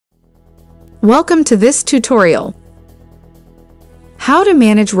Welcome to this tutorial. How to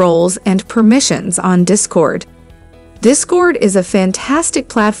manage roles and permissions on Discord. Discord is a fantastic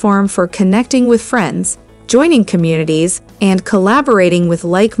platform for connecting with friends, joining communities, and collaborating with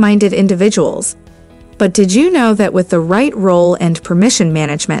like-minded individuals. But did you know that with the right role and permission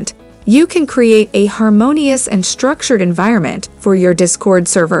management, you can create a harmonious and structured environment for your Discord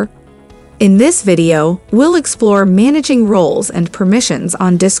server? In this video, we'll explore managing roles and permissions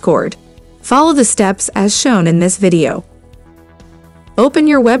on Discord. Follow the steps as shown in this video. Open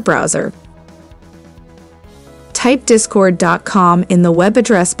your web browser. Type discord.com in the web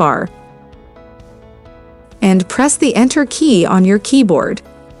address bar and press the Enter key on your keyboard.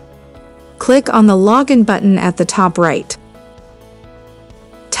 Click on the Login button at the top right.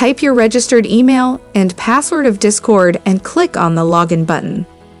 Type your registered email and password of Discord and click on the Login button.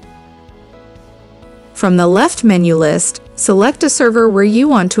 From the left menu list, select a server where you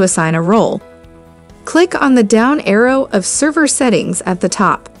want to assign a role. Click on the down arrow of Server Settings at the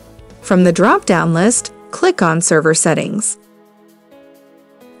top. From the drop-down list, click on Server Settings.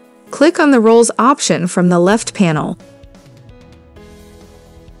 Click on the Roles option from the left panel.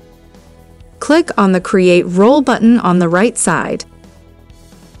 Click on the Create Role button on the right side.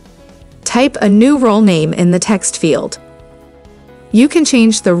 Type a new role name in the text field. You can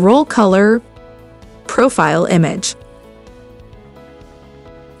change the role color, profile image.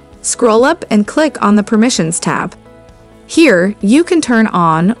 Scroll up and click on the Permissions tab. Here, you can turn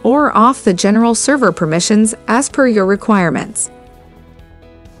on or off the general server permissions as per your requirements.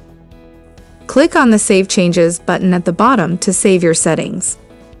 Click on the Save Changes button at the bottom to save your settings.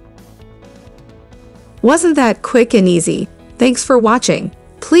 Wasn't that quick and easy? Thanks for watching.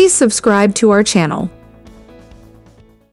 Please subscribe to our channel.